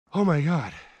Oh my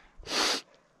God. It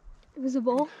was a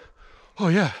bull? Oh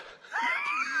yeah.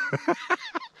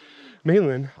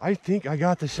 Malin, I think I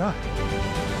got the shot.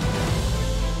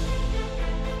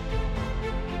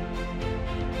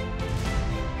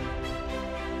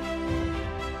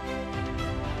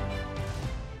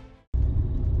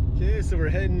 Okay, so we're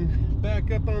heading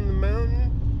back up on the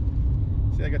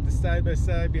mountain. See, I got the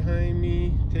side-by-side behind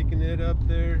me, taking it up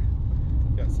there.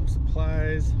 Got some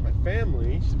supplies. My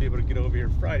family should be able to get over here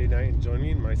Friday night and join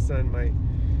me, and my son might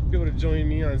be able to join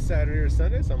me on Saturday or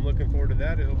Sunday, so I'm looking forward to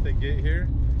that. I hope they get here.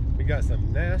 We got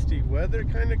some nasty weather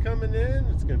kind of coming in.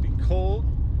 It's going to be cold,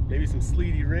 maybe some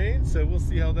sleety rain, so we'll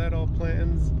see how that all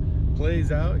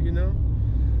plays out, you know.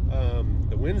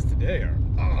 The winds today are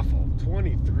awful,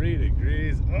 23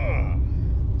 degrees,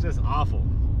 just awful.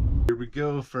 Here we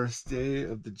go, first day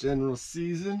of the general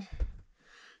season.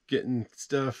 Getting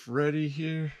stuff ready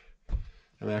here.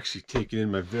 I'm actually taking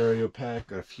in my Vario pack,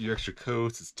 got a few extra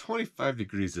coats. It's 25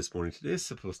 degrees this morning. Today's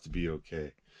supposed to be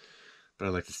okay, but I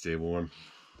like to stay warm.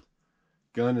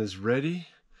 Gun is ready.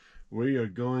 We are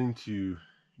going to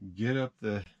get up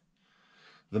the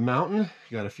mountain.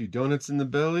 Got a few donuts in the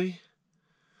belly.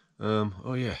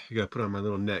 Oh yeah, I gotta put on my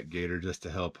little neck gaiter just to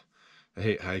help. I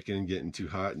hate hiking and getting too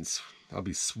hot, and I'll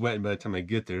be sweating by the time I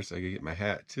get there, so I gotta get my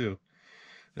hat too.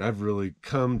 And I've really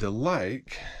come to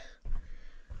like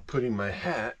putting my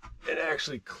hat and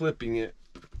actually clipping it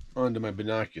onto my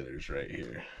binoculars right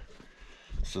here.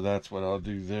 So that's what I'll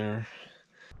do there.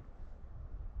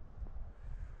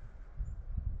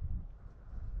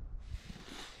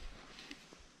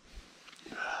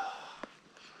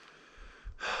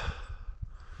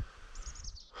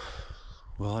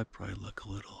 Well, I probably look a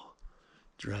little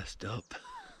dressed up.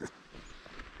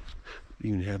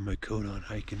 Even have my coat on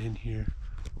hiking in here,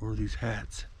 or these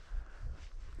hats.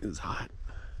 It was hot.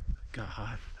 It got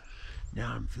hot.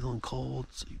 Now I'm feeling cold,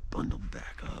 so you bundle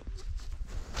back up.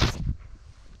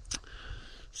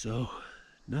 So,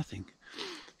 nothing.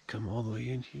 Come all the way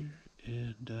in here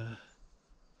and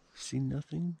see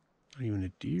nothing. Not even a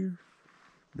deer.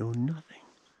 No nothing.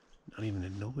 Not even a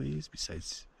noise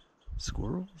besides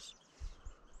squirrels.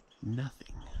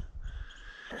 Nothing.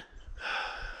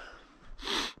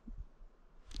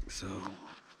 So,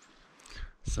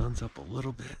 sun's up a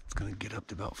little bit. It's gonna get up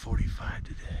to about 45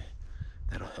 today.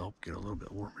 That'll help get a little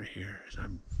bit warmer here.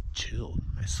 I'm chilled.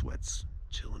 My sweat's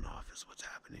chilling off is what's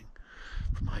happening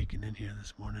from hiking in here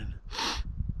this morning.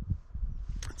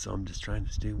 And so I'm just trying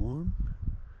to stay warm.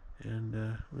 And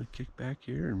I'm gonna kick back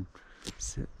here and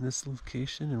sit in this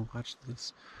location and watch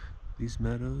these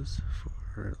meadows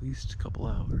for at least a couple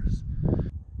hours.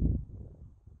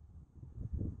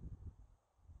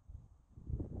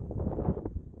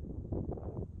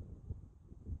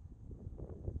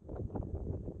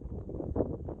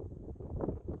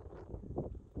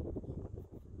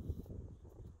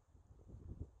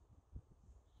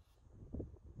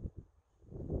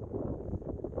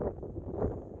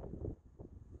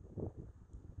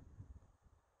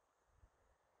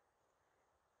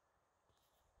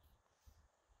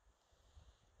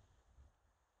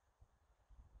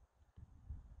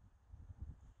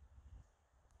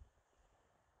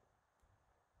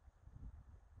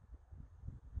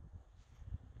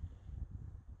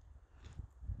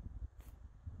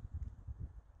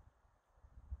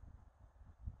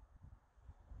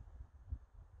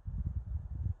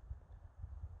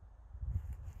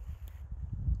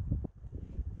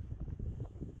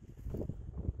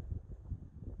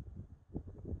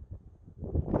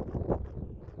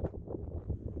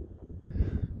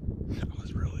 That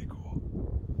was really cool.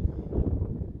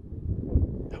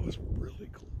 That was really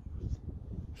cool.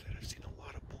 I said I've seen a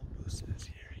lot of bull moose this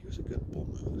year. He was a good bull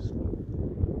moose.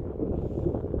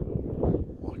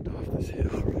 Walked off this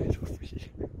hill right over here.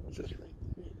 Just right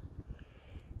there.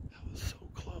 That was so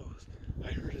close.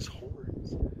 I heard his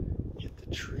horns hit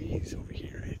the trees over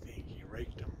here. I think he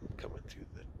raked them coming through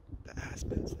the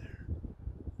aspens there.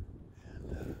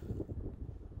 And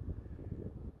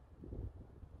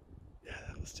yeah,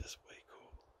 that was just way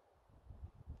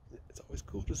cool. It's always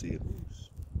cool to see a moose.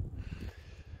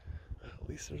 At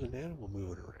least there's an animal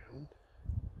moving around.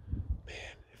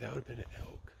 Man, if that would have been an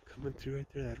elk coming through right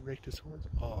there that raked his horns,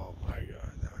 oh my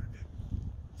god, that would have been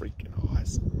freaking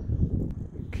awesome.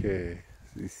 Okay,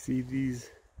 so you see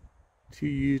these two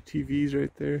UTVs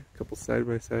right there, a couple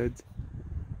side-by-sides.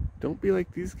 Don't be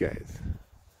like these guys.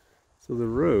 So the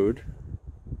road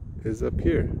is up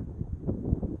here.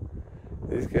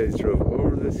 These guys drove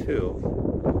over this hill,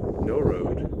 no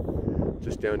road,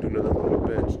 just down to another little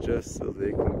bench just so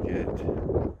they can get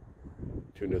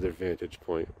to another vantage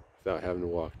point without having to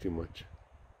walk too much.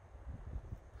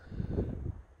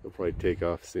 The We'll probably take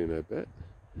off soon, I bet.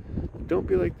 But don't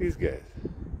be like these guys.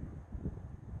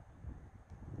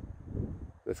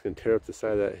 That's gonna tear up the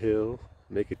side of that hill,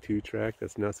 make a 2-track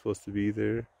that's not supposed to be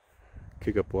there,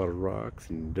 kick up a lot of rocks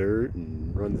and dirt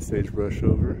and run the sagebrush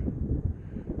over.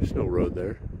 There's no road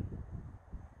there.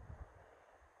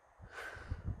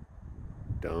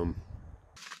 Dumb.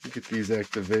 Get these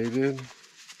activated.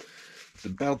 It's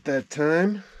about that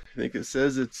time. I think it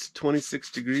says it's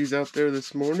 26 degrees out there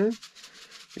this morning.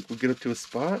 I think we'll get up to a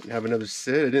spot and have another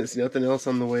sit. I didn't see nothing else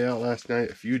on the way out last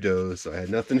night. A few does, so I had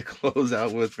nothing to close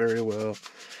out with very well.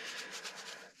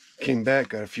 Came back,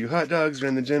 got a few hot dogs,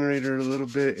 ran the generator a little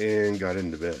bit, and got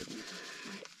into bed.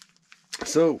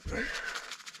 So,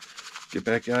 get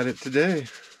back at it today.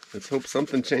 Let's hope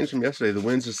something changed from yesterday. The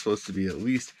winds are supposed to be at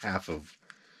least half of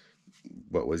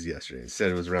what was yesterday. It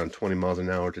said it was around 20 miles an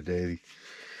hour today.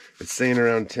 It's saying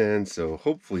around 10, so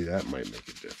hopefully that might make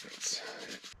a difference.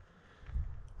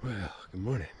 Well, good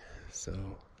morning. So,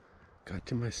 got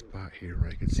to my spot here where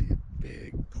I could see a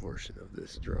big portion of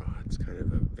this draw. It's kind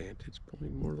of a vantage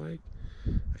point, more like.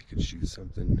 I could shoot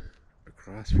something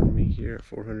across from me here at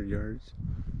 400 yards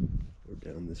or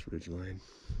down this ridge line.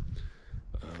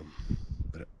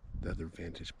 But the other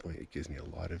vantage point, it gives me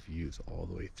a lot of views all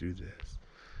the way through this,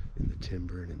 in the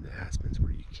timber and in the aspens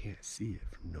where you can't see it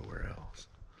from nowhere else.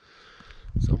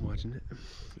 So I'm watching it.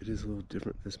 It is a little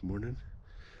different this morning.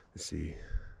 Let's see,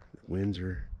 the winds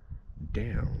are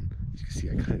down. As you can see,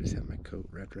 I kind of just have my coat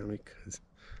wrapped around me because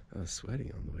I was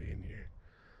sweating on the way in here.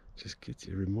 Just gets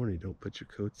you every morning. Don't put your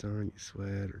coats on, you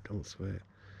sweat or don't sweat.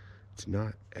 It's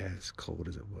not as cold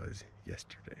as it was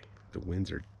yesterday. The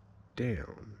winds are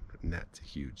down, and that's a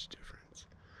huge difference.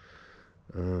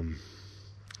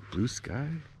 Blue sky,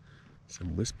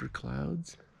 some whisper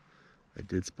clouds. I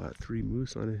did spot 3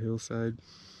 moose on a hillside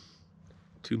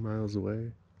 2 miles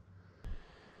away.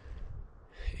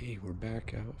 Hey, we're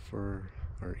back out for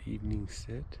our evening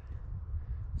sit.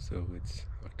 So it's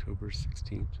October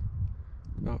 16th,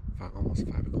 about almost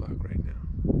 5 o'clock right now.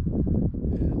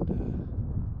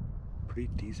 And pretty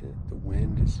decent. The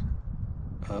wind is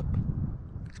up,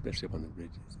 especially up on the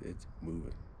ridges. It's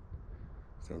moving.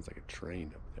 Sounds like a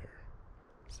train up there.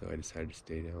 So I decided to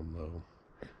stay down low.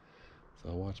 So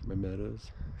I'll watch my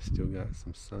meadows. Still got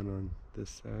some sun on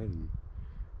this side and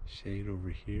shade over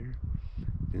here.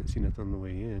 Didn't see nothing on the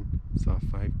way in. Saw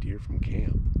 5 deer from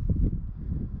camp.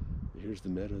 Here's the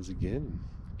meadows again,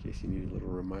 in case you need a little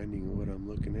reminding of what I'm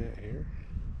looking at here.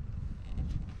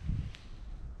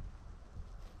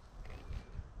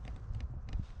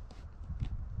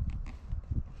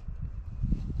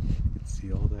 You can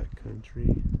see all that country.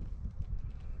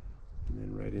 And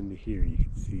then right into here you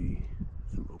can see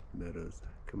some open meadows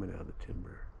coming out of the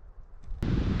timber.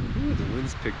 Ooh, the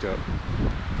wind's picked up.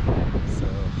 So,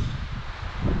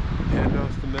 heading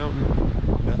off the mountain,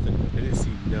 nothing. I didn't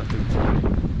see nothing today.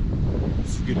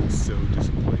 This is getting so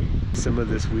disappointing. Some of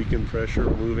this weekend pressure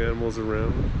will move animals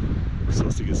around. We're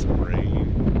supposed to get some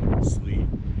rain, sleet.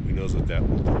 Who knows what that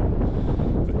will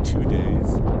do. But 2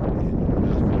 days and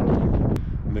nothing.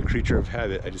 I'm a creature of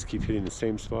habit. I just keep hitting the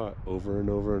same spot over and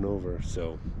over and over.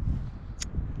 So,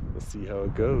 we'll see how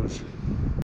it goes.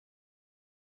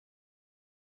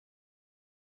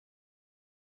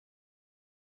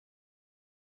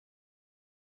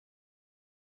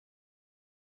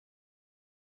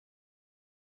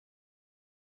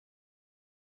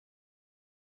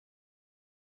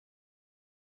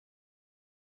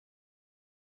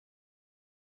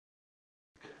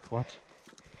 Watch.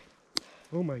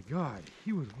 Oh my God,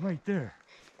 he was right there.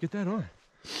 Get that on.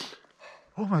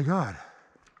 Oh my God.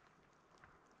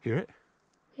 Hear it?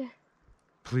 Yeah.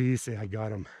 Please say I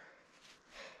got him.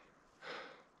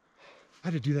 I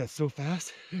had to do that so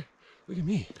fast. Here, look at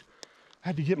me. I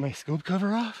had to get my scope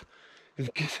cover off and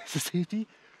get the safety.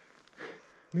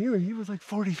 Anyway, he was like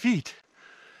 40 feet.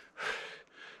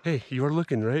 Hey, you're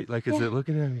looking, right? Like, is it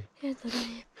looking at me? Yeah, it's looking at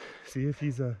you. See if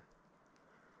he's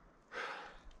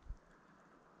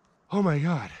Oh my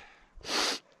God.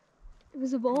 It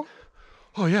was a bull?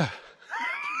 Oh yeah.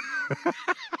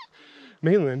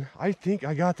 Malin, I think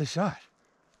I got the shot.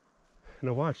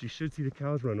 Now watch, you should see the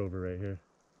cows run over right here.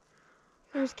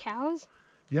 There's cows?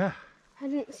 Yeah. I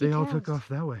didn't see They cows. all took off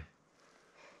that way.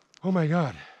 Oh my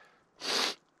God.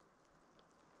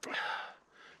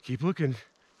 Keep looking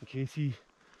in case he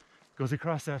goes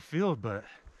across that field, but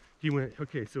he went,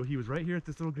 okay, so he was right here at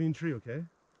this little green tree, okay?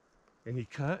 And he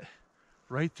cut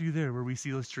right through there where we see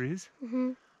those trees.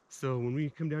 Mm-hmm. So when we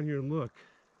come down here and look,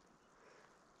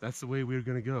 that's the way we're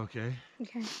gonna go, okay?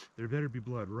 Okay. There better be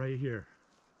blood right here.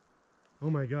 Oh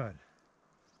my God.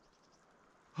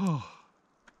 Oh.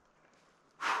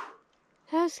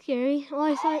 That was scary.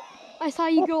 Well, I saw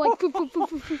you go like poof, poof, poof,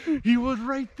 poof, poof, poof. He was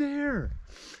right there.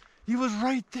 He was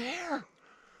right there.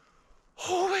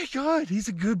 Oh my God, he's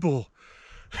a good bull.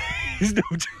 He's no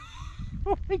joke.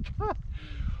 Oh my God.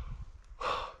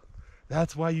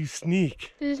 That's why you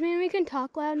sneak. Does this mean we can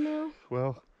talk loud now?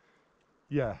 Well,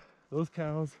 yeah, those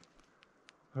cows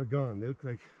are gone. They look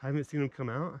like, I haven't seen them come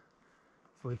out,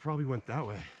 so they probably went that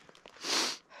way.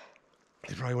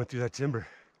 They probably went through that timber.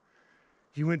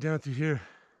 He went down through here.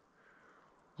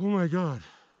 Oh my God.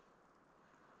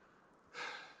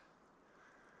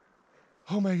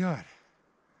 Oh my God.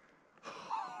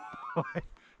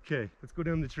 Okay, let's go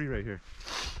down the tree right here.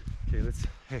 Okay,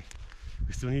 hey,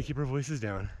 we still need to keep our voices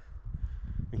down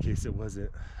in case it wasn't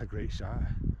a great shot.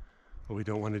 What we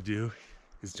don't want to do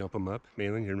is jump them up.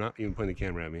 Malin, you're not even pointing the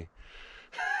camera at me.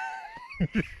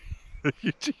 Are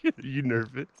you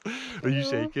nervous? Are you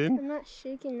shaking? I'm not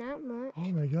shaking that much. Oh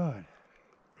my God.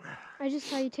 I just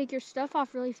saw you take your stuff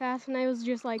off really fast and I was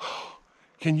just like...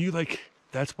 Can you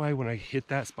that's why when I hit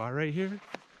that spot right here,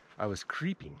 I was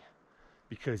creeping.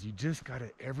 Because you just got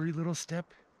at every little step,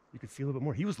 you could see a little bit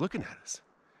more. He was looking at us.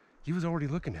 He was already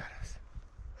looking at us.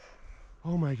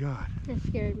 Oh my God. That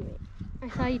scared me. I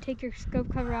saw you take your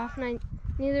scope cover off and I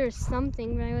knew there was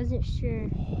something, but I wasn't sure.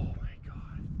 Oh my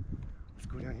God. Let's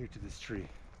go down here to this tree.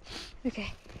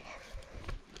 Okay.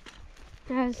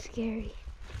 That was scary.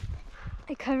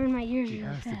 I covered my ears He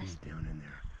really has to fast. be down in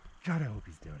there. God, I hope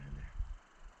he's down in there.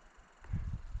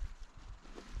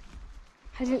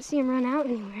 I didn't see him run out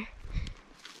anywhere.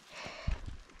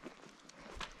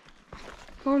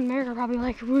 Mom and Merrick are probably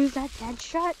like, was that dead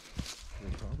shot? They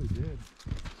probably did.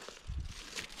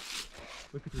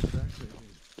 Look at the tracks right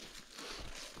here.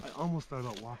 I almost thought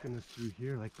about walking this through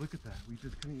here. Like, look at that. We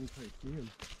just couldn't even quite see him.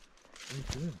 Right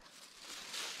there.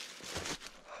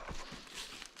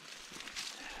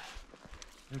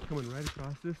 They're coming right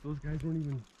across this. Those guys couldn't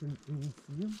even see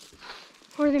him.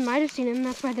 Or they might have seen him,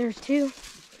 that's why there's two.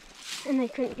 And they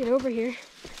couldn't get over here.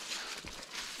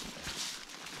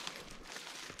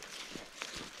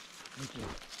 Okay.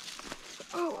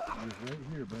 Oh, He's right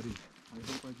here, buddy. I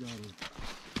hope I got him.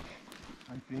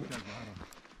 I think I got him.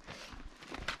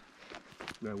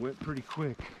 And I went pretty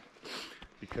quick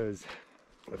because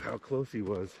of how close he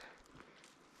was.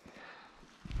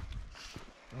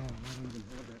 Oh, I don't even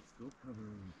have that scope cover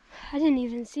on. I didn't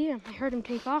even see him. I heard him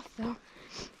take off though.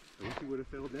 I wish he would have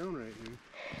fell down right here.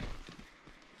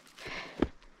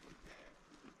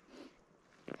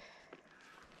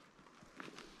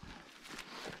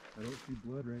 I don't see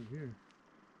blood right here.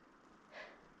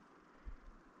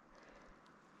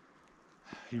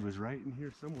 He was right in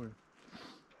here somewhere.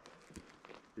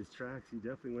 His tracks, he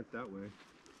definitely went that way.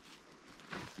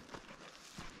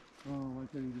 Oh, why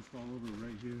couldn't he just fall over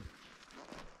right here?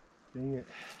 Dang it.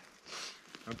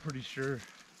 I'm pretty sure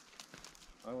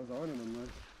I was on him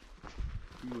unless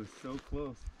he was so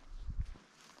close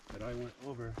that I went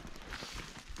over.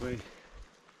 Wait,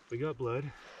 we got blood.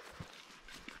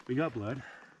 We got blood.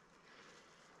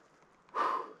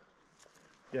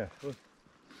 Yeah, look.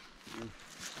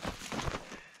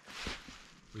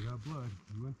 We got blood.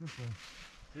 We went this way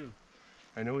too.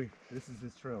 I know this is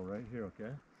his trail right here,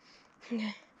 okay?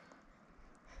 Okay.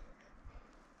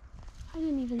 I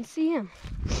didn't even see him.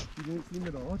 You didn't see him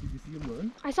at all? Did you see him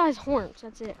run? I saw his horns,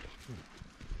 that's it.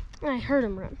 And I heard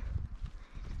him run.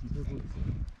 He doesn't see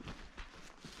him.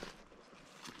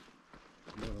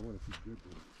 No, I want to see good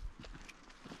ones.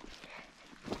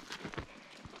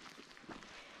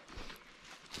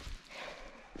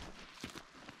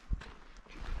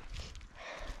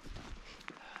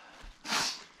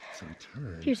 So he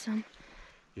turned. Here's some.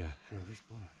 Yeah, no, there's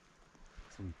blood.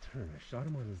 So he turned. I shot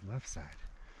him on his left side.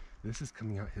 This is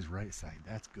coming out his right side.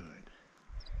 That's good.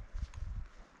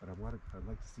 But I'd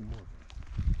like to see more of this.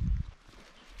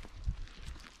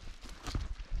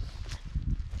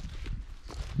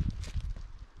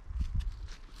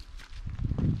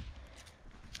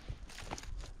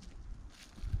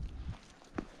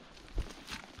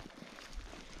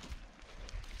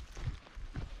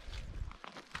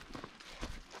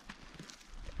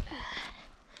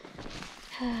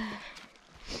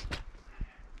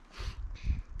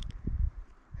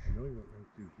 I know he went right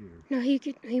through here. No,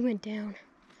 he went down.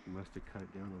 He must have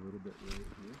cut down a little bit right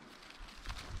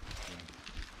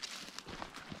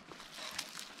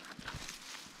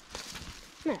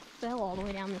here. That fell all the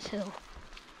way down this hill.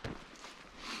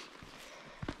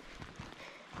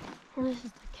 Well, this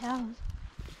is the cows.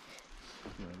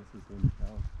 Yeah, this is one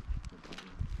cow.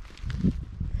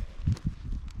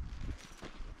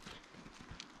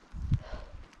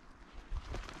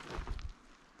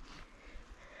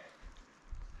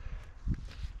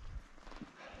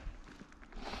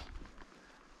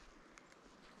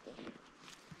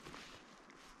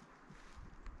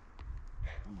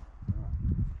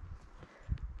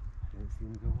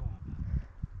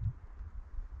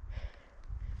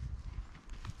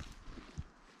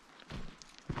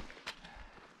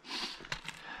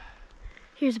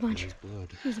 Here's a bunch. There's blood.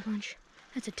 Here's a bunch.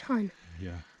 That's a ton.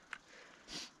 Yeah.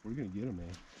 We're gonna get them, man.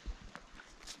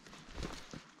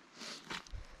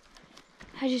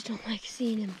 I just don't like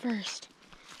seeing him first.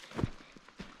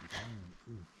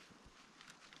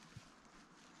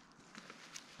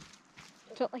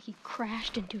 It felt like he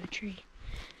crashed into a tree.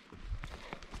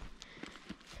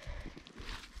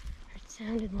 Or it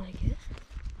sounded like it.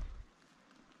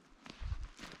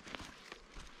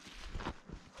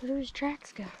 Where do his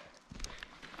tracks go?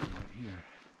 Right here.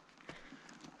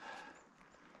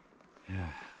 Yeah,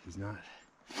 he's not.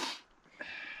 I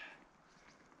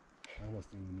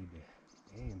almost don't even need to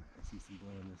aim. I see some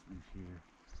blood on this leaf here.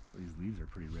 Well, these leaves are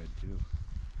pretty red too.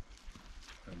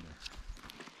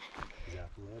 Is that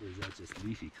blood or is that just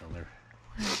leafy color?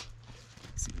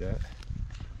 See that?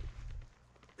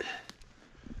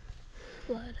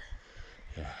 Blood.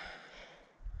 Yeah.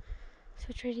 So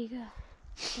which way do you go?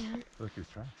 Down? Look, his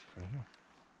tracks right here.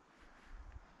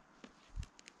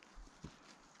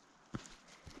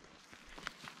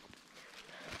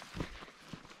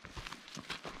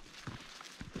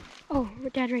 Oh,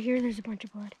 Dad, right here, there's a bunch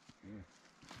of blood. Yeah.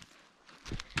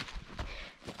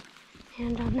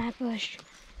 And on that bush.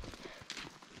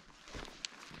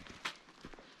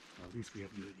 Well, at least we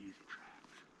have good, easy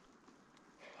tracks.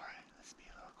 Alright, let's be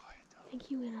a little quiet though. I think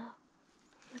he went up.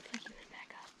 Looks like he went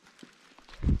back up.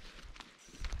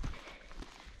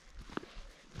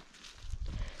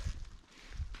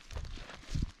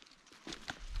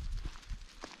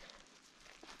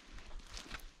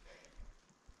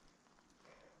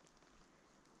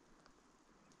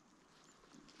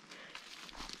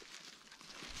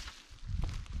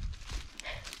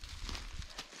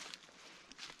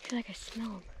 I feel like I smell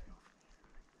him.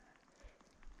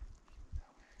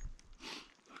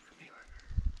 Look at me.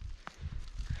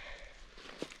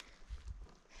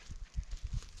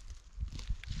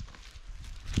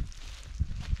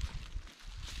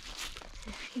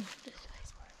 He went this way.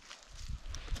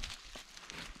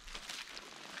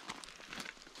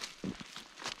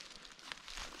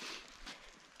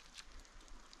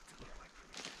 What's it look like for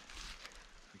me?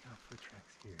 We got foot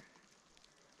tracks here.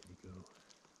 We go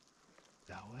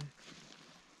that way?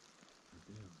 We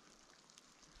do.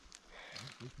 I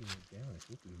don't think we went down. I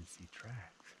think we would see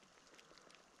tracks.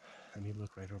 Let me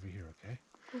look right over here, okay?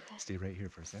 Okay. Stay right here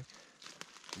for a sec.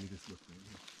 Let me just look right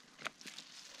here.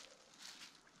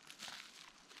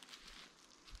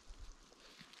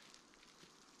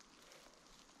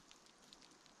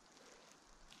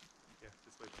 Yeah,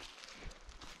 just wait.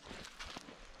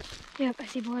 Yep, I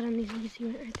see blood on these leaves. He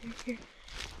went right there. Here.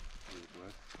 See the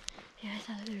blood? Yeah, I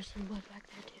saw that there was some blood back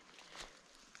there too.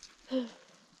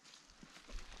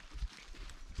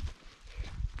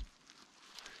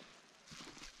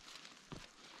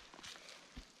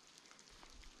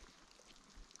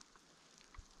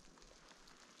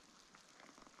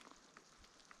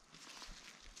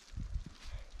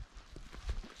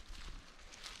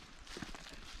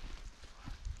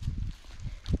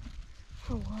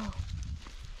 Oh wow,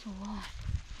 that's a lot.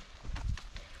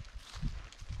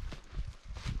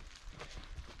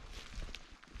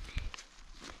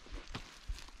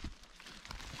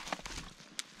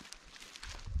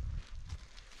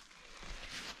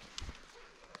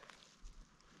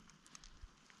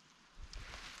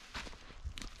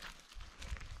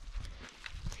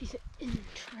 If he's in the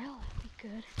trail, that'd be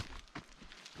good.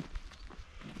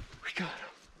 We got him.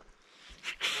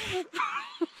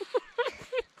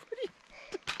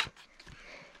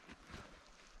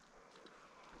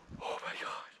 Oh my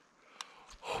god.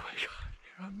 Oh my god.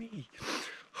 You're on me. Oh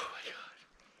my god.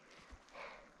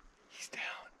 He's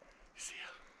down. You see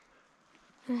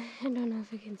him? I don't know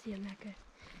if I can see him that good.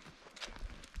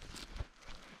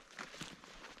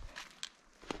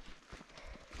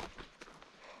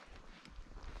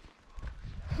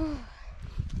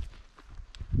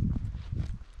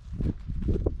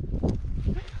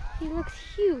 He looks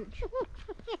huge.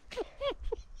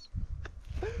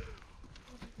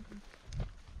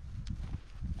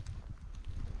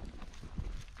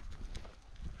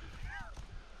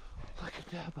 Look at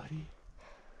that, buddy.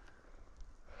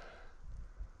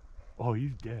 Oh,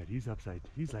 he's dead. He's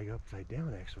like upside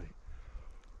down actually.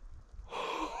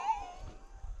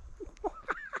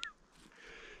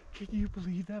 Can you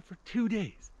believe that? For 2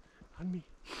 days on me.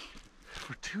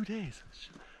 For 2 days.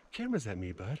 Camera's at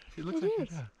me, bud. It looks It like is.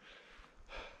 you're down.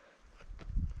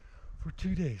 For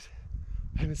 2 days.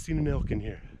 I haven't seen an elk in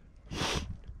here.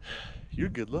 You're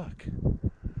good luck.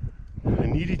 I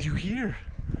needed you here.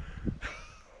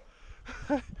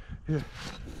 Yeah,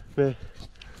 man.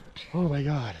 Oh my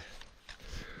god.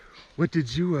 What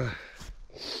did you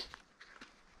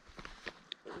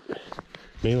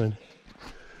Malin,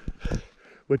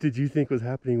 What did you think was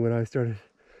happening when I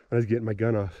was getting my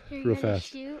gun off real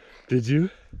fast? Shoot. Did you?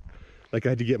 Like I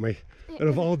had to get my, out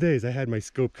of all days, I had my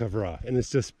scope cover off and it's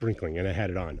just sprinkling and I had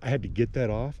it on. I had to get that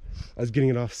off. I was getting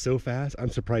it off so fast, I'm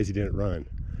surprised he didn't run.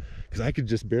 Because I could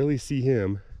just barely see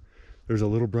him. There was a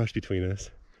little brush between us.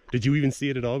 Did you even see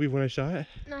it at all when I shot it?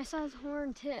 And I saw his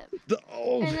horn tip.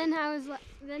 Oh. And then I was like,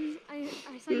 I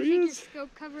saw you take your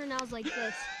scope cover and I was like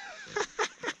this.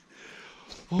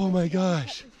 Oh my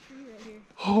gosh.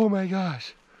 Oh my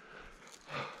gosh.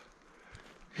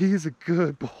 He's a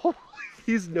good boy.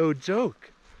 He's no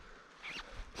joke.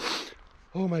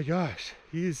 Oh my gosh.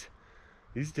 He's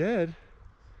dead.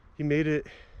 He made it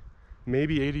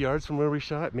maybe 80 yards from where we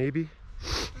shot, maybe. I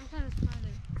thought it was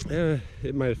farther. Yeah,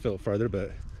 it might have felt farther,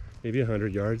 but maybe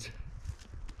 100 yards.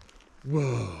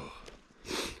 Whoa.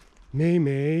 May. Now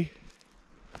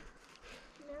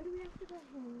do we have to go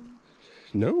home?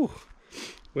 No.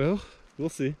 Well, we'll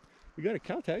see. We got a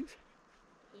cow tag.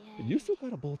 Yeah. You still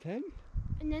got a bull tag?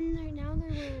 And then now they're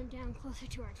running down closer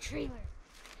to our trailer.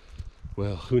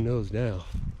 Well, who knows now?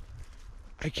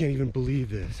 I can't even believe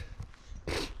this.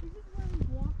 This is where we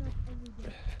walk up every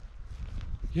day.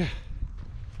 Yeah.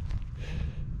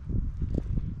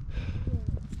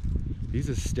 He's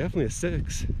definitely a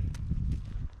 6.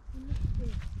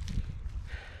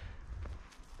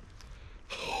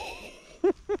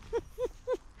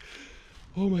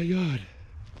 Oh my God.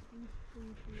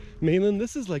 Malin,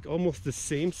 this is like almost the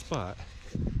same spot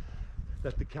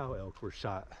that the cow elk were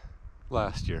shot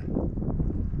last year.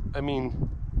 I mean,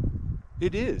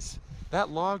 it is.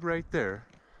 That log right there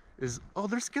is, oh,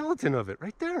 there's skeleton of it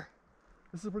right there.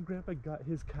 This is where Grandpa got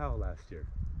his cow last year.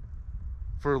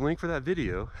 For a link for that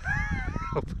video,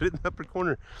 I'll put it in the upper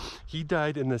corner. He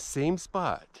died in the same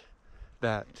spot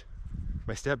that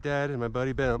my stepdad and my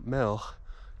buddy Mel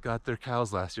got their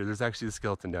cows last year. There's actually the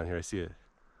skeleton down here. I see it.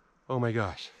 Oh my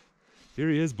gosh. Here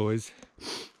he is, boys.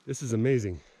 This is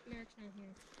amazing. Merrick's not here.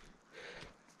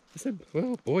 I said,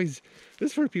 well, boys,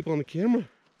 this is for people on the camera.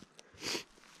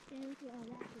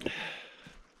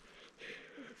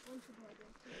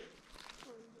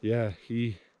 Yeah,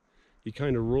 he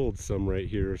kind of rolled some right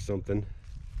here or something.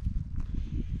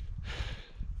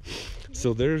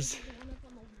 So there's,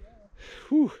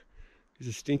 whew, he's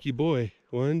a stinky boy.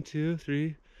 1, 2,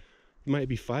 3, might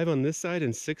be 5 on this side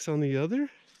and 6 on the other.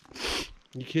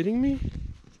 You kidding me?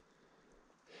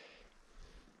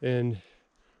 And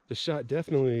the shot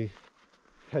definitely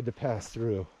had to pass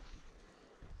through,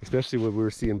 especially when we were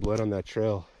seeing blood on that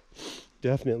trail.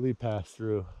 Definitely passed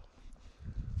through.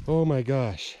 Oh my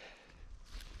gosh.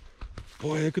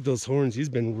 Boy, look at those horns. He's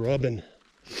been rubbing.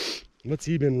 What's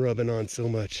he been rubbing on so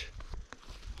much?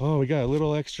 Oh, we got a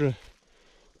little extra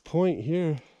point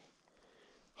here.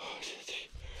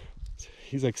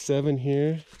 He's like 7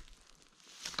 here.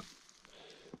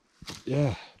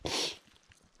 Yeah.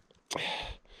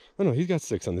 Oh no, he's got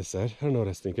 6 on this side. I don't know what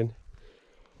I was thinking.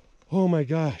 Oh my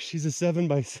gosh, he's a 7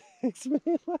 by 6,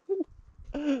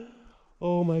 man.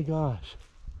 Oh my gosh.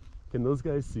 Can those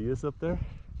guys see us up there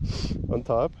on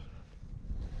top?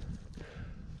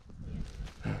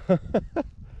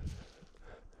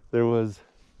 There was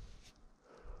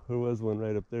one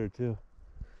right up there too.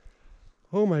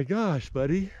 Oh my gosh,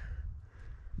 buddy.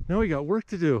 Now we got work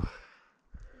to do.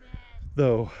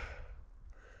 Though.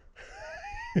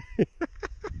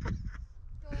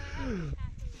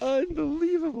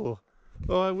 Unbelievable.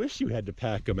 Oh, I wish you had to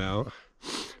pack them out.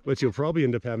 What you'll probably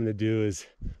end up having to do is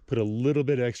put a little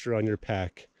bit extra on your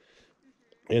pack.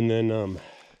 And then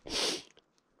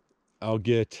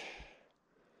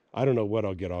I don't know what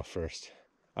I'll get off first.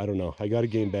 I don't know. I got a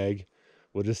game bag.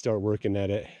 We'll just start working at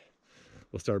it.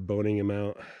 We'll start boning him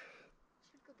out.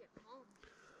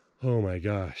 Oh my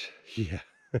gosh. Yeah.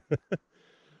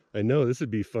 I know this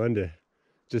would be fun to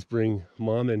just bring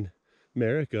Mom and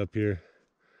Merrick up here.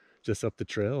 Just up the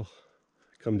trail.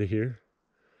 Come to here.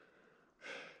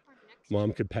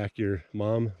 Mom could pack your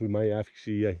mom. We might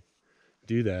actually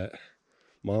do that.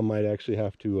 Mom might actually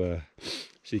have to,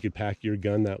 she could pack your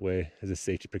gun that way as a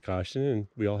safety precaution, and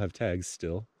we all have tags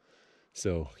still.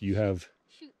 So you have,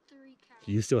 shoot 3 cows.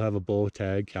 You still have a bull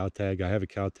tag, cow tag. I have a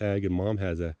cow tag, and Mom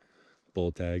has a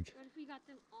bull tag. What if we got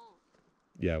them all?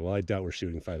 Yeah, well, I doubt we're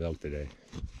shooting 5 elk today.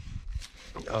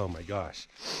 Oh my gosh.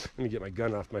 Let me get my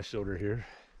gun off my shoulder here.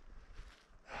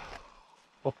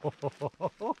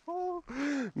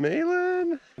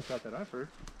 Malin! I thought that offer.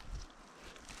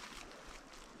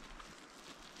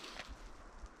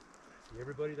 See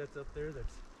everybody that's up there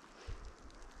that's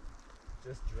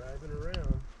just driving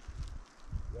around.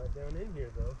 Not down in here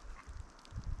though.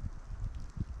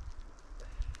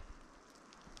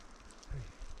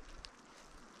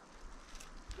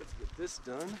 Let's get this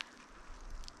done.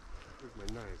 Where's my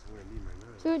knives? I'm gonna need my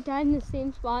knives. So it died in the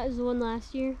same spot as the one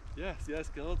last year? Yeah, see that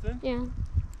skeleton? Yeah.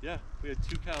 Yeah, we had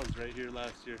 2 cows right here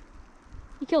last year.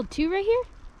 You killed 2 right here?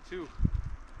 2.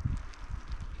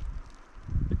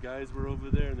 The guys were over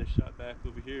there and they shot back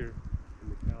over here.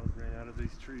 And the cows ran out of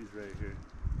these trees right here.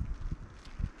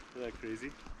 Isn't that crazy?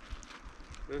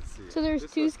 Let's see. So there's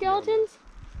This 2 must be on the- skeletons?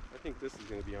 I think this is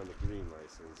going to be on the green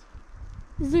license.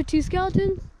 Is there 2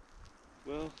 skeletons?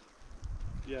 Well,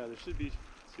 yeah, there should be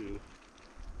 2.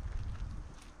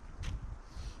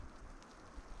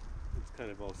 It's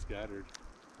kind of all scattered.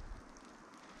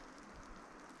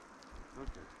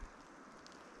 Okay.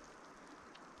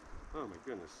 Oh my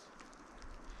goodness.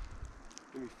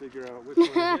 Let me figure out which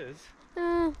one it is.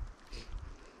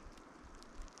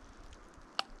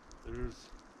 There's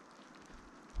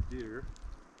deer.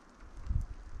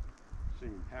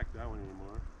 Shouldn't even pack that one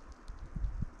anymore.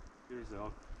 Here's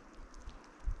elk.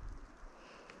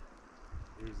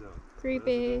 Here's elk.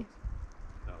 Creepy. Resident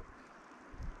elk.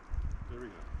 There we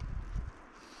go.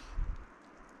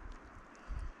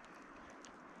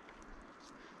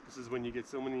 This is when you get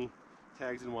so many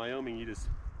tags in Wyoming, you just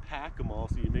pack them all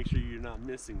so you make sure you're not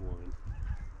missing one.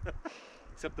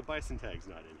 Except the bison tag's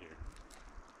not in here.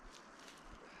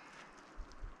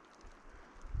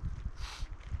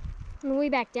 On the way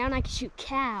back down, I can shoot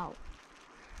cow.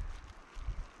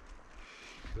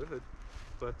 Good.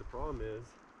 But the problem is,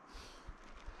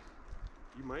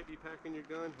 you might be packing your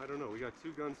gun. I don't know. We got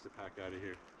 2 guns to pack out of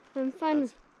here. I'm fine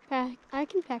with pack. I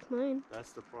can pack mine.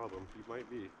 That's the problem. You might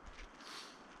be.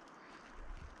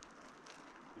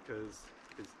 Because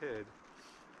his head,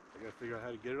 I gotta figure out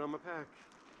how to get it on my pack.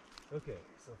 Okay,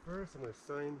 so first I'm gonna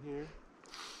sign here.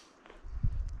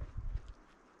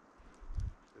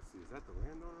 Let's see, is that the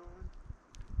landowner one?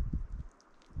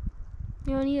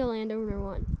 You don't need a landowner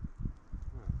one.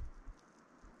 Huh.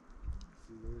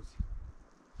 See, there's.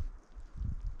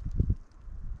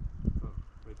 Oh,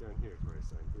 right down here is where I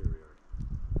signed. Here we are.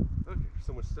 Okay, there's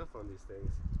so much stuff on these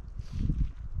things.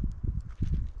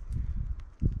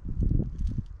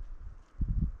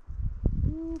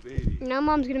 Ooh, baby. Now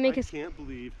Mom's gonna make I us. can't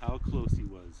believe how close he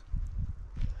was.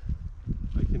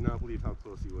 I cannot believe how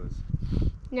close he was.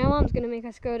 Now Mom's gonna make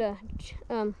us go to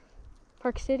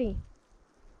Park City.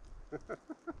 Okay,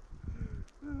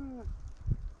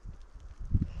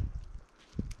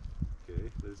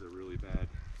 there's a really bad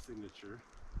signature.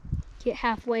 Get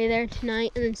halfway there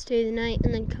tonight and then stay the night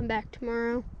and then come back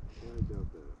tomorrow. I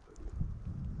doubt that.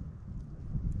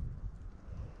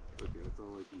 But... Okay, that's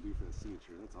all I can do for the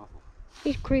signature. That's awful.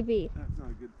 He's creepy. That's not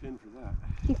a good pin for that.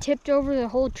 He tipped over the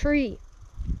whole tree.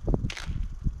 Let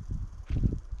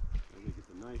me get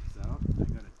the knives out. I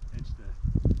gotta etch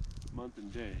the month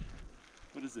and day.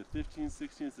 What is it? 15,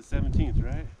 16, it's the 17th,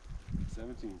 right?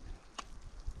 17th.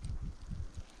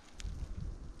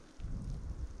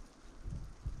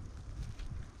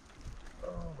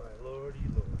 Oh my lordy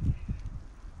lordy.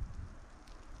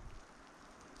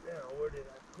 Now where did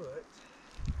I put?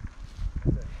 I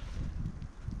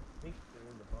think they're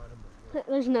in the bottom of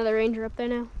the There's another ranger up there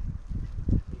now.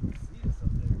 you can see us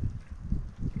up there.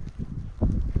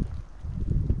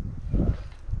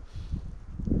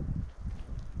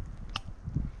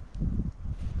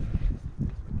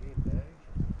 Game bag.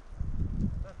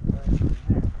 Not the bag right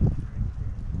there.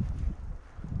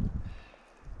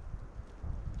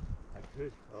 I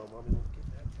could. Oh, Mommy won't get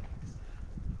that text.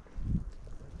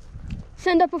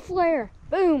 Send up a flare.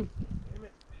 Boom. Damn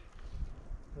it.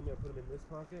 Tell me I put them in this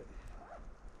pocket.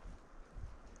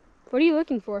 What are you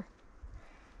looking for?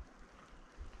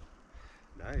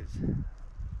 Nice.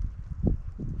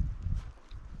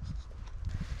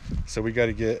 So we got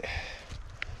to get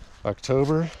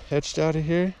October etched out of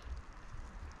here.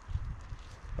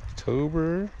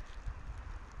 October.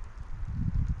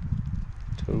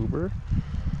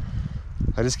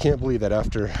 I just can't believe that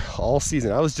after all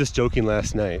season, I was just joking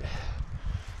last night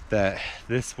that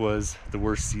this was the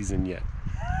worst season yet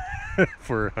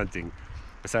for hunting.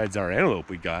 Besides our antelope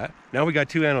we got. Now we got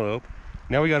 2 antelope.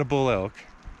 Now we got a bull elk.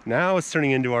 Now it's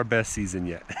turning into our best season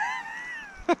yet.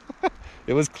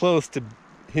 It was close to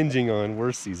hinging on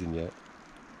worst season yet.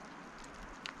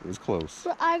 It was close.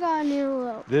 But I got an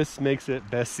antelope. This makes it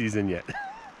best season yet.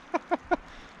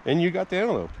 And you got the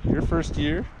antelope. Your first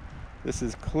year. This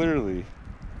is clearly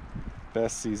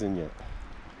best season yet.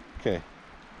 Okay.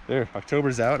 There,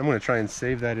 October's out. I'm gonna try and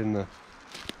save that in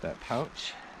that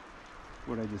pouch.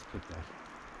 Where'd I just put that?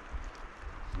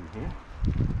 In here?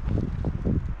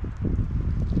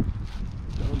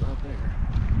 No, not there.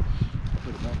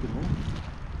 Put it back in there.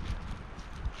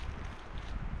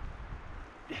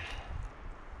 Yeah.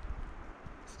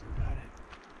 Still got it.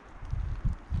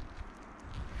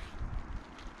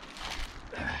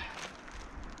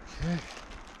 Okay.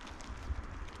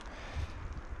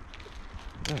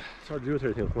 It's hard to do with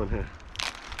everything with one hand.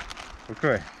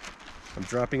 Okay, I'm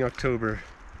dropping October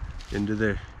into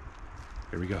there.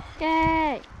 Here we go.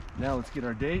 Yay! Now let's get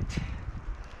our date.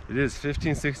 It is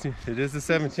 15, 16, it is the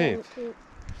 17th.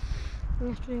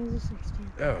 Yesterday was the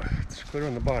 16th. Oh, it's clear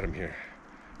on the bottom here.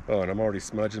 Oh, and I'm already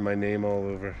smudging my name all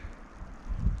over.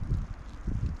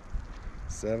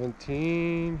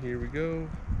 17, here we go.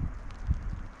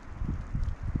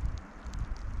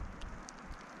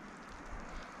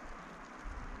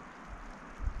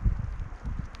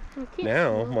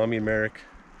 Now, Mommy and Merrick,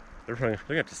 they're gonna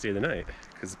have to stay the night,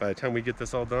 because by the time we get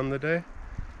this all done today,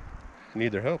 I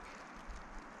need their help.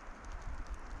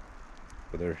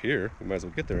 But they're here, we might as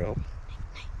well get their help.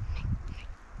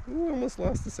 Ooh, almost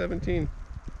lost the 17.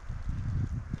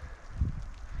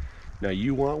 Now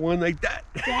you want one like that?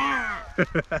 Yeah.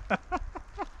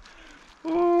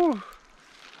 Ooh,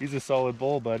 he's a solid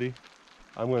bull, buddy.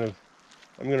 I'm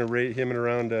gonna rate him at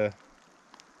around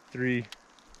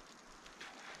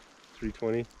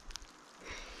 320,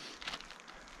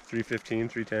 315,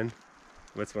 310.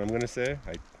 That's what I'm gonna say.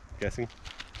 I'm guessing.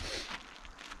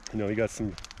 You know, he got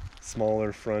some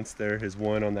smaller fronts there. His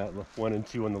one on that 1 and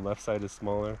 2 on the left side is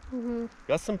smaller.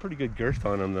 Got some pretty good girth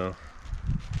on him though.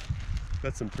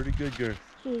 Got some pretty good girth.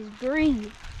 He's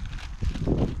green.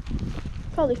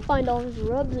 Probably find all his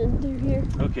rubs in through here.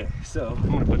 Okay, so I'm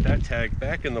gonna put that tag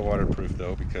back in the waterproof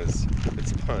though, because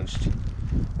it's punched.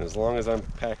 And as long as I'm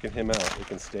packing him out, it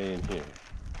can stay in here.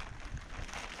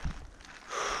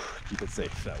 Keep it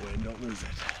safe that way and don't lose it.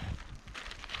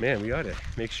 Man, we gotta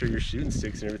make sure your shooting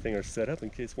sticks and everything are set up in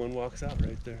case one walks out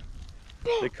right there.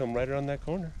 They come right around that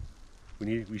corner.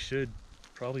 We should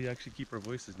probably actually keep our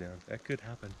voices down. That could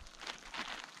happen.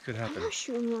 Could happen. I'm not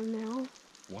shooting one now.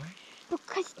 Why?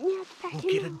 Because you're back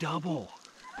We'll get a double.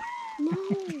 No.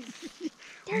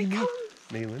 There he comes.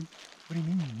 Malin, what do you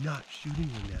mean you're not shooting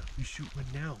one now? You shoot one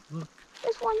now. Look.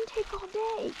 This one take all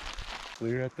day.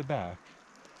 Clear at the back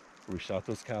where we shot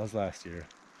those cows last year,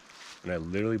 and I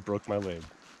literally broke my leg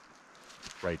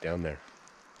right down there.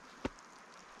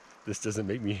 This doesn't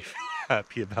make me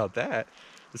happy about that.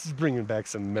 This is bringing back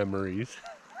some memories.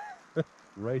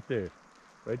 Right there,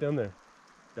 right down there.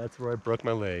 That's where I broke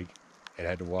my leg and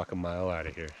had to walk a mile out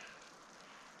of here.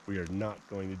 We are not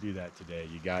going to do that today.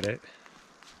 You got it?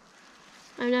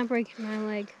 I'm not breaking my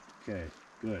leg. Okay,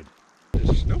 good.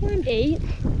 There's no wind.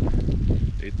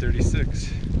 8:36.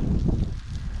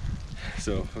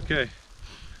 So, okay,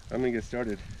 I'm gonna get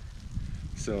started.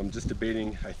 So I'm just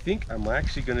debating, I think I'm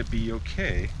actually gonna be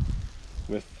okay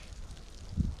with,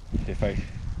 if I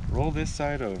roll this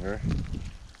side over,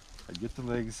 I get the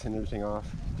legs and everything off,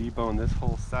 debone this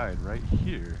whole side right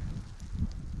here,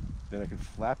 then I can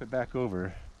flap it back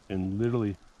over and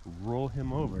literally roll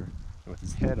him over, and with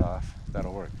his head off,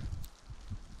 that'll work.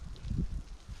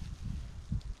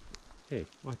 Hey,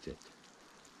 watch it.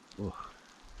 Oh.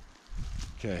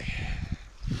 Okay.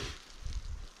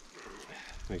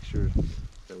 Make sure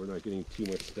that we're not getting too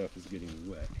much stuff is getting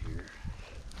wet here.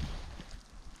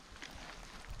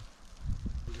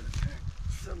 We're gonna pack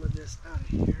some of this out of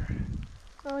here.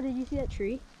 Oh, did you see that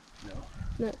tree? No.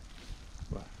 No.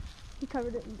 What? He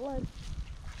covered it in blood.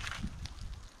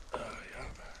 Oh,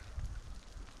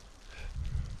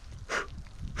 yeah.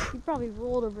 He probably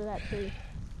rolled over that tree.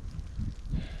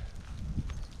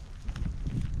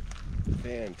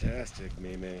 Fantastic,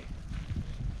 May.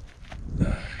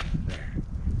 There.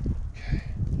 Okay.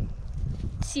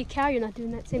 See a cow, you're not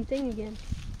doing that same thing again.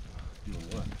 Doing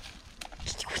what?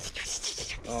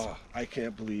 Oh, I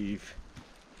can't believe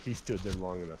he stood there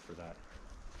long enough for that.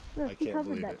 Look, I he can't covered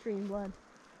believe that it. tree in blood.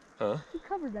 Huh? He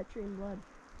covered that tree in blood.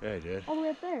 Yeah, he did. All the way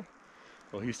up there.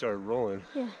 Well, he started rolling.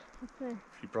 Yeah, up there.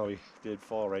 He probably did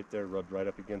fall right there, rubbed right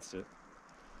up against it.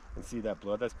 And see that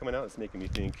blood that's coming out? It's making me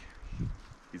think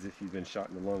he's been shot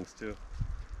in the lungs too.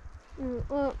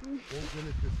 Well, Thank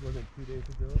goodness this wasn't 2 days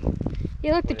ago.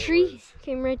 yeah, look, the When it tree was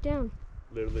came right down.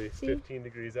 Literally See? 15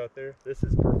 degrees out there. This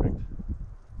is perfect.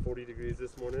 40 degrees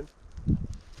this morning.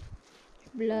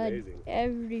 Blood Amazing.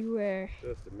 everywhere.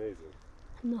 Just amazing.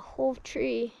 And the whole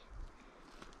tree.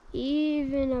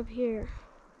 Even up here.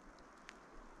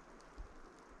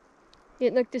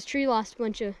 Yeah, look, this tree lost a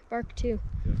bunch of bark too.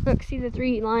 Yeah. Look, see the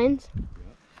 3 lines?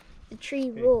 Yeah. The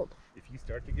tree Hey. rolled. If you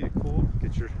start to get cold,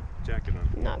 get your jacket on.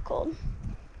 Not cold.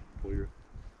 Pull your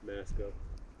mask up.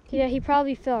 Yeah, he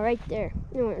probably fell right there.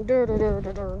 It went dur, dur, dur,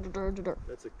 dur, dur, dur, dur, dur.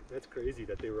 That's crazy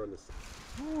that they were on this.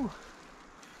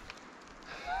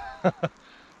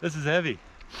 This is heavy.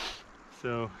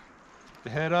 So the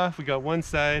head off, we got one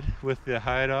side with the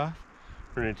hide off.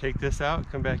 We're gonna take this out,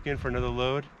 come back in for another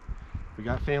load, We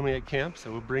got family at camp,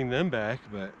 so we'll bring them back,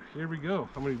 but here we go.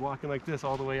 I'm gonna be walking like this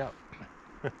all the way up.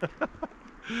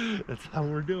 That's how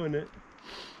we're doing it.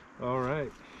 All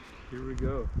right, here we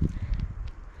go.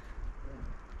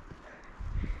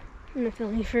 I'm gonna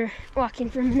film you for walking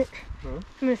for a minute. Huh? I'm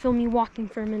gonna film you walking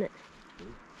for a minute.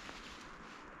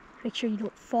 Make sure you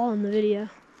don't fall in the video.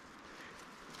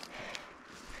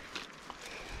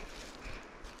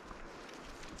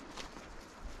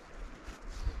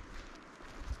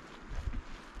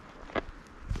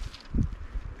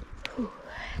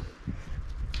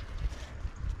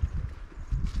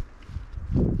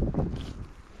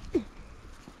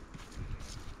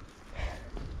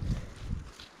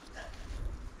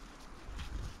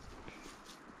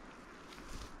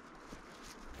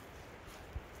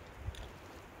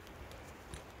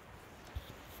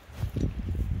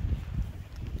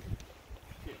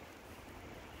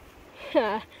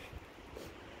 Ha.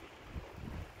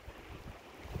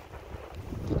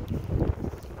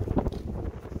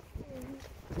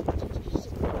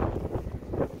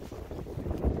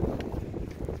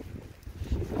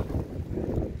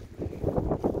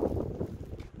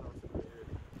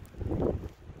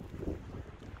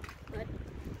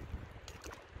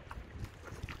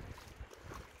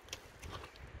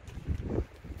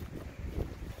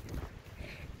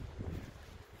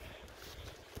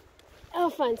 I'll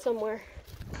find somewhere.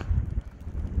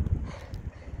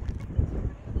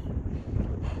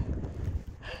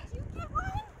 Did you get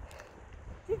one?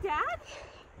 Did Dad?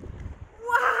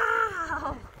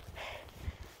 Wow!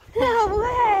 No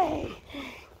way!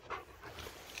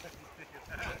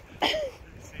 Did you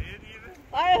see it even?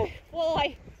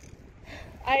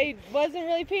 I wasn't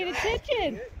really paying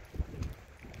attention.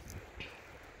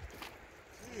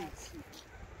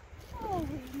 Holy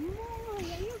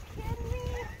moly, are you kidding me?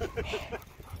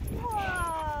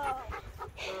 Whoa!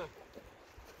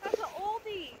 That's an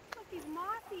oldie. Look, he's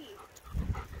mossy.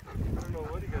 I don't know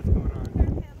what he got going on. Here,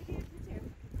 let me get a picture.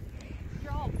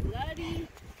 You're all bloody.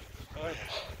 Oh,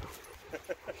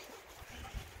 yeah.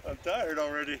 I'm tired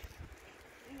already.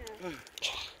 Yeah. Okay,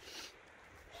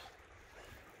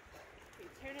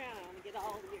 turn around. I'm gonna get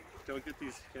all of yours. Don't get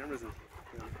these cameras in.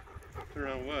 Turn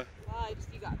around what?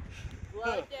 You got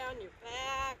blood down your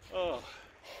back. Oh.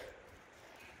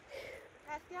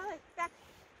 Pass the other back.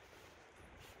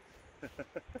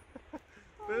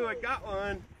 Boo, I got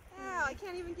one. Wow, I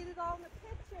can't even get it all in the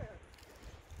picture.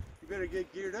 You better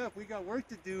get geared up. We got work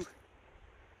to do.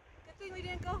 Good thing we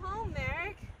didn't go home,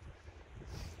 Merrick.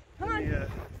 Come on. Yeah.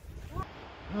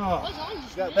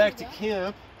 Oh, got back to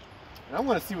camp, and I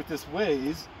want to see what this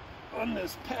weighs on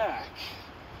this pack,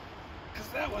 because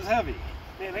that was heavy.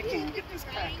 Man, I can't even get this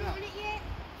pack up. Is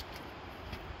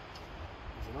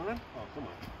it on? Oh, come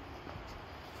on.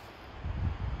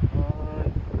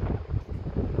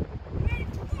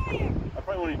 I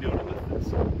probably won't even do it with this.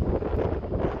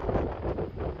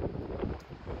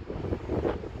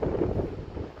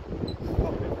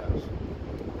 Oh my gosh.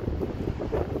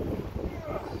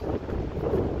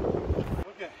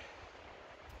 Okay.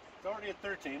 It's already at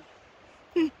 13.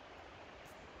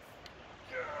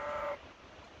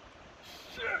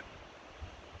 Shit.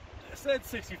 I said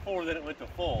 64, then it went to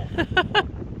full.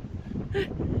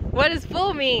 What does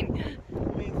full mean?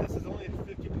 It means this is only a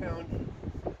 50-pound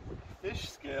fish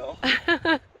scale.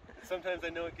 Sometimes I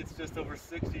know it gets just over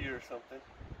 60 or something.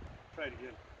 Try it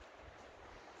again.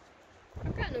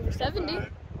 I've gotten over 70.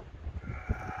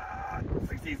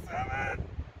 67.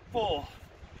 Full.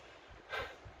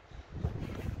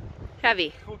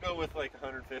 Heavy. We'll go with like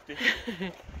 150.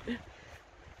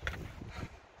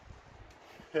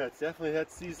 Yeah, it's definitely,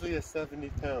 that's easily a 70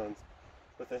 pounds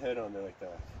with a head on there like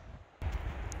that.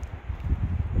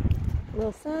 A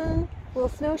little sun, a little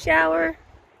snow shower,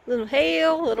 a little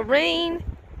hail, a little rain.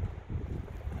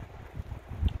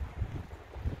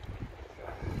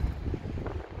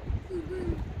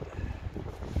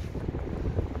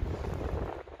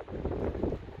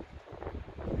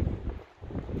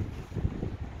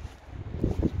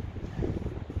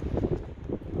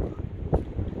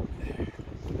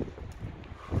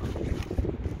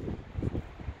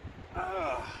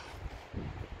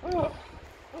 Oh,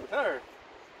 I'm tired.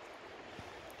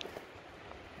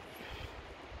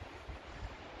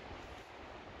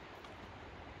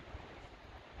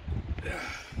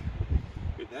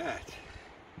 Look at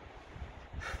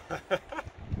that.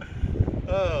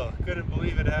 Oh, couldn't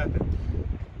believe it happened.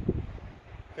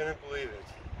 Couldn't believe it.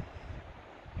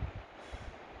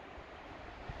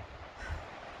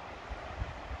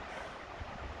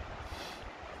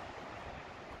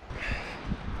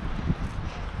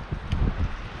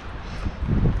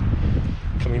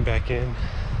 Coming back in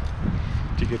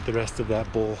to get the rest of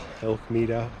that bull elk meat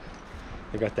out.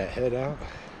 I got that head out,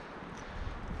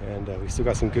 and we still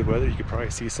got some good weather. You could probably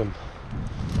see some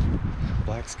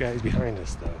black skies behind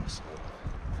us though, so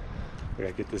we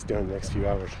gotta get this done in the next few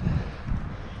hours.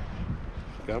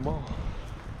 Got them all.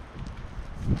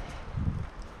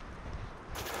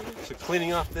 So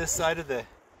cleaning off this side of the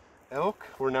elk,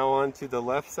 we're now on to the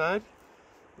left side,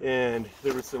 and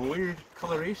there was some weird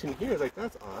coloration here. I was like,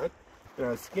 that's odd. And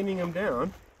I was skinning them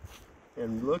down,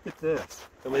 and look at this.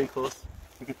 Come in close.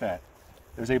 Look at that.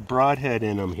 There's a broadhead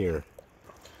in them here.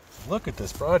 Look at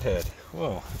this broadhead.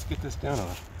 Whoa, let's get this down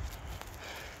on.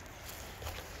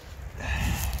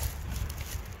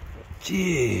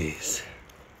 Jeez.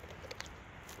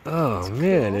 Oh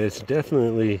man, it's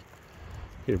definitely,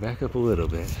 here, back up a little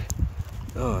bit.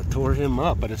 Oh, it tore him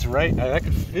up, but it's right, I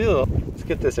could feel, let's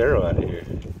get this arrow out of here.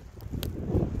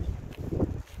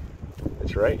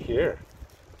 It's right here.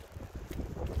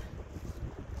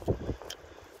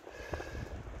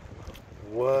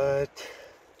 What?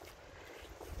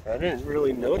 I didn't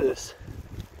really notice.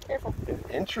 Careful. An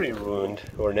entry wound,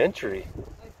 or an entry. I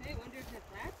wonder if it's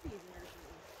rat season or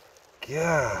something.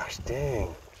 Gosh,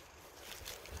 dang.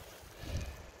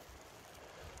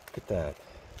 Look at that.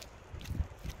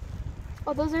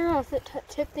 Oh, those arrows that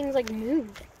tip things like move.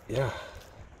 Yeah.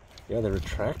 Yeah, they're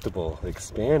retractable. They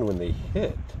expand when they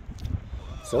hit.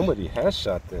 Somebody has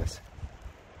shot this.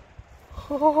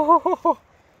 Oh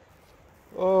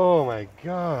my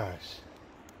gosh.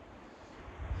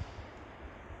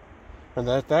 And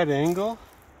at that angle,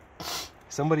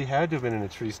 somebody had to have been in a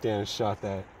tree stand and shot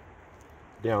that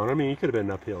down. I mean, he could have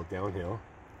been uphill, downhill.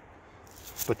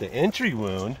 But the entry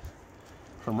wound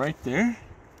from right there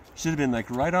should have been like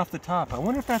right off the top. I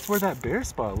wonder if that's where that bare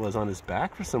spot was on his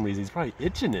back for some reason. He's probably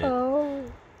itching it. Oh.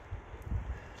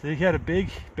 So he had a big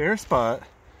bare spot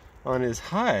on his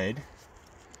hide.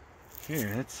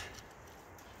 Here, let's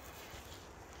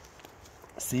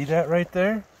see that right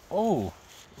there? Oh,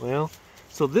 well,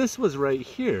 so this was right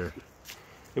here.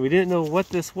 And we didn't know what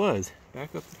this was.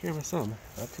 Back up the camera some,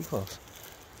 not too close.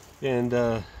 And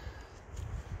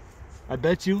I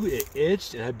bet you it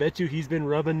itched, and I bet you he's been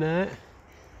rubbing that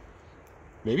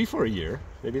maybe for a year.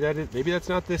 Maybe that's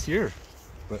not this year.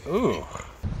 But ooh.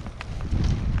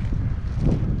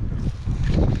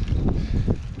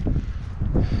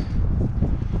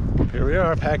 Here we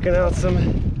are, packing out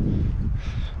some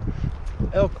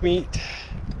elk meat.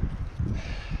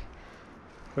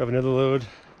 We have another load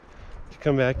to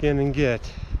come back in and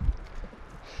get.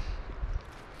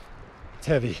 It's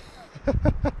heavy.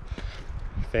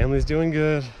 Family's doing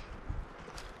good.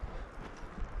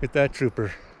 Look at that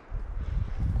trooper.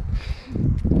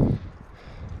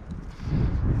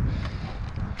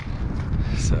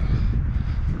 So,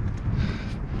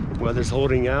 weather's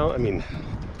holding out. I mean,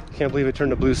 can't believe it turned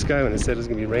to blue sky when it said it was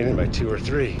gonna be raining by 2 or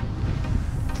 3.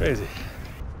 Crazy.